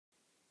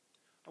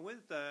I'm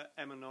with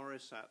Emma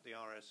Norris at the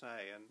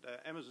RSA, and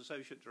Emma's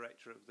Associate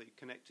Director of the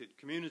Connected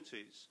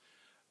Communities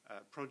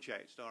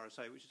project at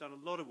RSA, which has done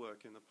a lot of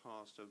work in the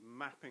past of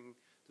mapping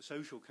the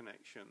social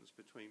connections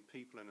between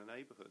people in a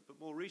neighbourhood, but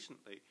more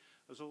recently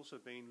has also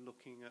been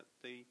looking at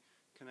the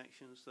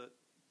connections that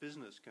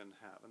business can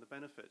have and the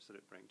benefits that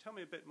it brings. Tell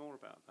me a bit more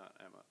about that,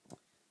 Emma.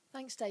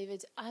 Thanks,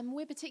 David.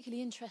 We're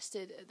particularly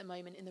interested at the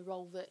moment in the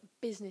role that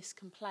business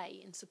can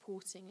play in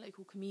supporting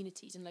local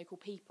communities and local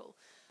people.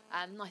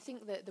 I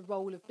think that the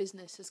role of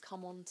business has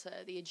come onto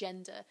the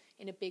agenda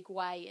in a big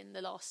way in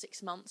the last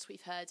 6 months.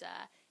 We've heard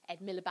Ed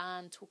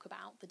Miliband talk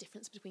about the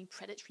difference between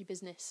predatory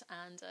business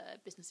and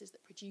businesses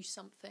that produce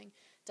something.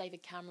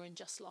 David Cameron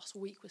just last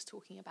week was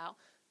talking about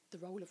the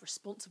role of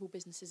responsible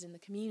businesses in the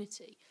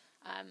community.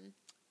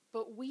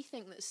 But we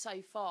think that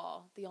so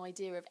far the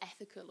idea of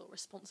ethical or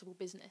responsible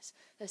business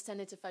has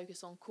tended to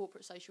focus on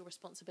corporate social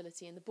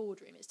responsibility in the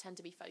boardroom. It's tended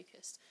to be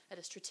focused at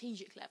a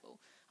strategic level.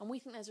 And we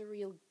think there's a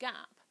real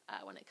gap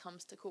when it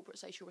comes to corporate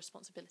social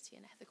responsibility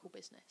and ethical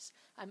business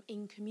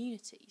in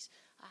communities.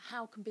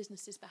 How can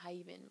businesses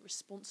behave in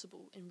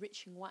responsible,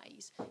 enriching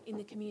ways in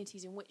the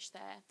communities in which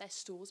their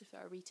stores, if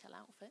they're a retail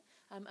outfit,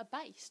 are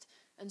based?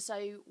 And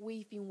so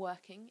we've been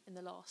working in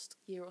the last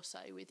year or so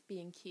with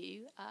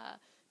B&Q,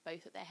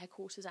 both at their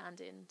headquarters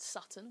and in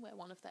Sutton, where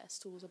one of their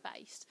stores are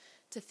based,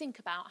 to think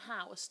about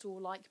how a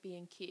store like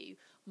B&Q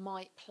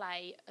might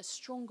play a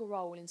stronger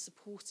role in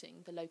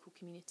supporting the local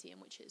community in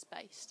which it is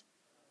based.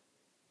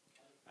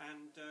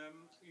 And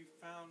you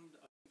found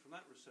from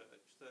that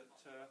research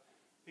that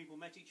people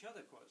met each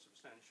other quite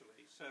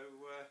substantially. So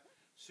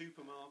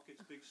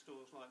supermarkets, big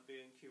stores like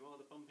B&Q are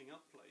the bumping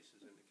up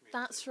places in the community.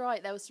 That's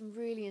right. There were some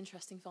really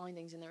interesting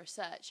findings in the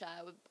research.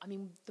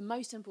 The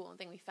most important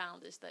thing we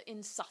found is that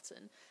in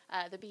Sutton,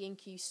 the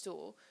B&Q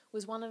store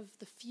was one of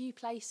the few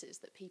places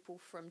that people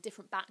from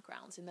different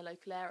backgrounds in the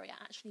local area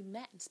actually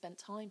met and spent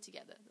time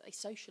together. They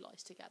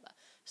socialised together.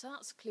 So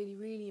that's clearly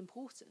really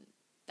important.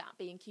 That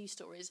B&Q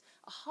store is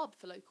a hub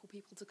for local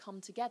people to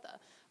come together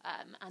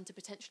and to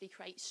potentially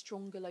create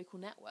stronger local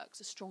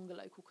networks, a stronger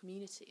local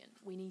community, and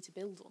we need to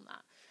build on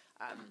that.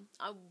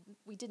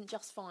 We didn't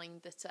just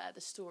find that the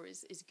store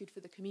is good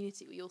for the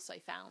community. We also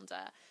found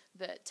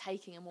that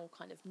taking a more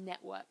kind of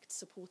networked,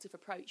 supportive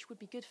approach would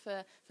be good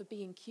for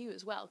B&Q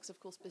as well, because of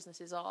course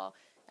businesses are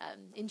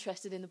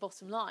interested in the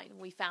bottom line.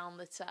 We found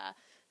that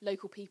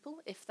local people,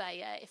 if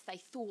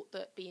they thought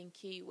that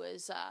B&Q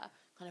was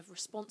kind of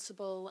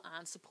responsible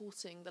and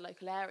supporting the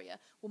local area,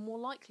 were more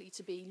likely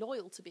to be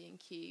loyal to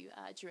B&Q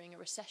during a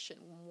recession,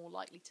 were more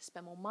likely to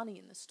spend more money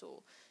in the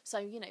store.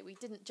 So, we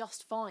didn't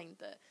just find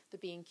that the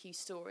B&Q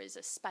store is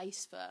a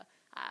space for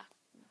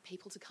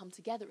people to come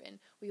together in.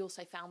 We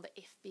also found that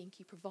if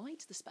B&Q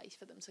provides the space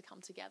for them to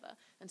come together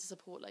and to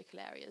support local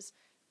areas,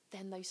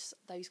 then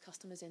those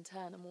customers in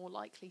turn are more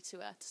likely to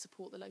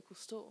support the local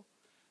store.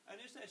 And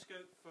is there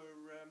scope for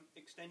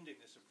extending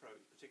this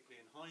approach,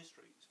 particularly in high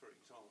streets, for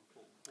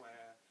example,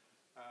 where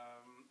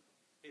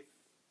if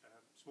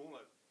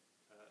smaller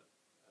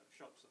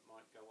shops that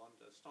might go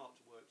under start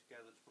to work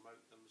together to promote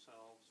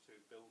themselves, to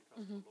build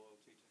customer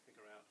loyalty, to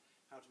figure out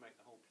how to make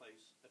the whole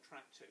place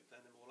attractive,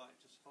 then they're more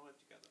likely to survive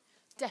together?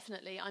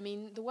 Definitely.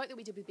 The work that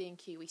we did with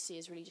B&Q we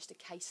see as really just a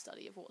case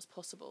study of what's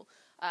possible.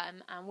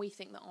 And we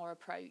think that our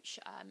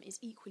approach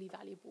is equally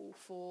valuable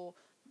for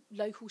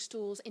local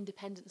stores,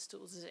 independent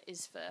stores, as it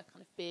is for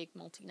kind of big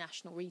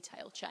multinational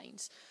retail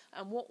chains.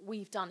 And what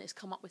we've done is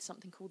come up with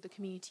something called the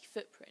community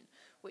footprint,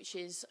 which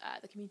is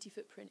the community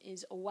footprint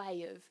is a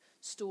way of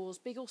stores,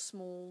 big or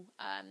small,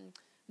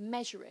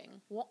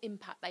 measuring what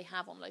impact they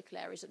have on local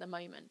areas at the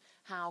moment,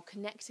 how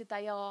connected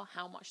they are,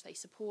 how much they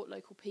support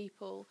local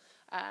people,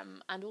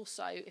 and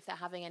also if they're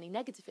having any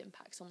negative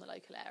impacts on the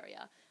local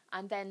area.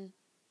 And then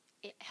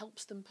it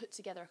helps them put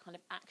together a kind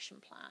of action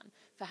plan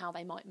for how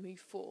they might move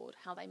forward,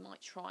 how they might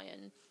try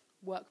and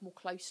work more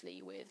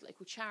closely with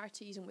local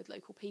charities and with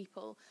local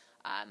people,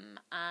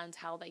 and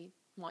how they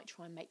might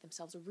try and make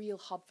themselves a real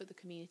hub for the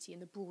community in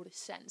the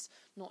broadest sense,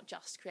 not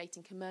just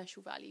creating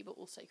commercial value, but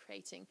also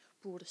creating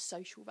broader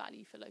social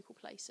value for local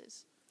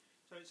places.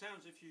 So it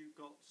sounds as if you've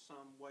got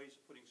some ways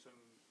of putting some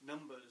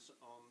numbers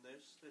on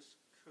this.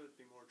 This could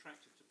be more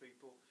attractive to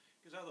people,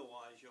 because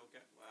otherwise you'll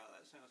get, well,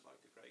 that sounds like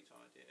a great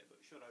idea,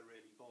 but should I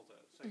really bother?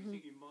 So you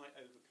think you might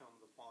overcome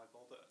the why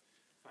bother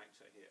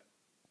factor here?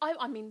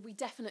 We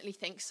definitely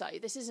think so.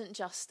 This isn't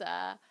just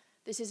a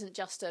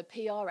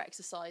PR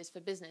exercise for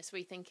business.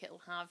 We think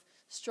it'll have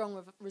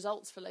strong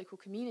results for local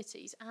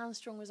communities and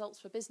strong results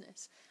for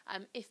business.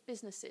 If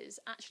businesses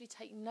actually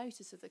take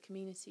notice of the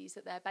communities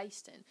that they're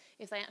based in,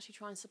 if they actually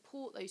try and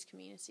support those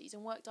communities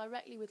and work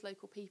directly with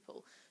local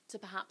people to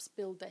perhaps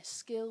build their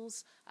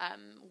skills.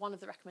 One of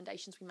the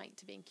recommendations we make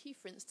to B&Q,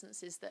 for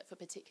instance, is that for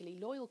particularly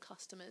loyal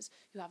customers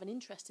who have an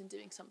interest in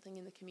doing something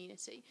in the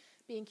community,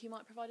 B&Q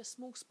might provide a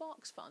small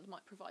Sparks fund,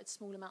 might provide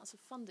small amounts of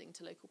funding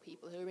to local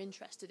people who are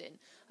interested in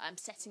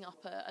setting up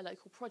a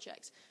local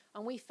project.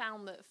 And we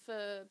found that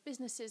for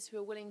businesses who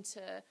are willing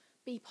to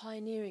be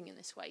pioneering in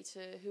this way,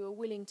 who are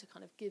willing to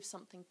kind of give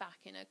something back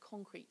in a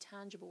concrete,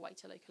 tangible way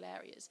to local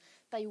areas,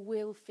 they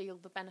will feel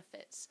the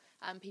benefits,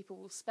 and people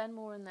will spend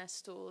more in their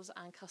stores,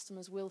 and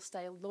customers will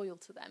stay loyal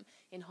to them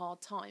in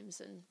hard times.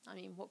 And I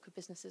mean, what could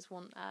businesses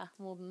want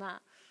more than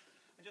that?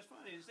 And just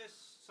finally, is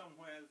this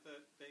somewhere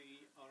that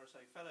the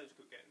RSA Fellows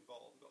could get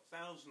involved? We've got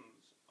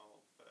thousands of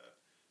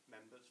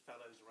members,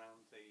 fellows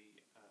around the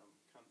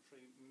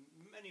country,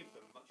 many of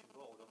them much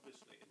involved,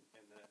 obviously,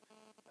 in their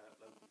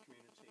local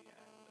community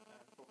and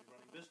probably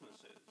running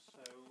businesses.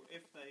 So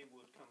if they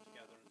would come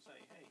together and say,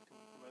 hey, can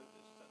we promote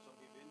this, is that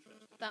something you'd be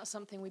interested in? That's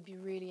something we'd be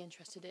really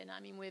interested in. I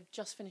mean, we've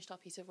just finished our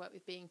piece of work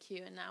with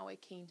B&Q, and now we're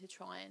keen to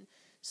try and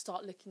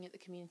start looking at the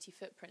community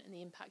footprint and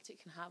the impact it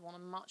can have on a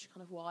much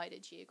kind of wider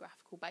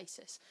geographical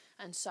basis.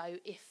 And so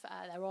if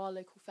there are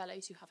local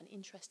fellows who have an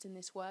interest in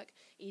this work,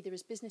 either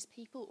as business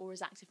people or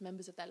as active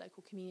members of their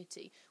local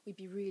community, we'd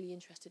be really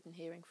interested in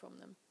hearing from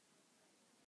them.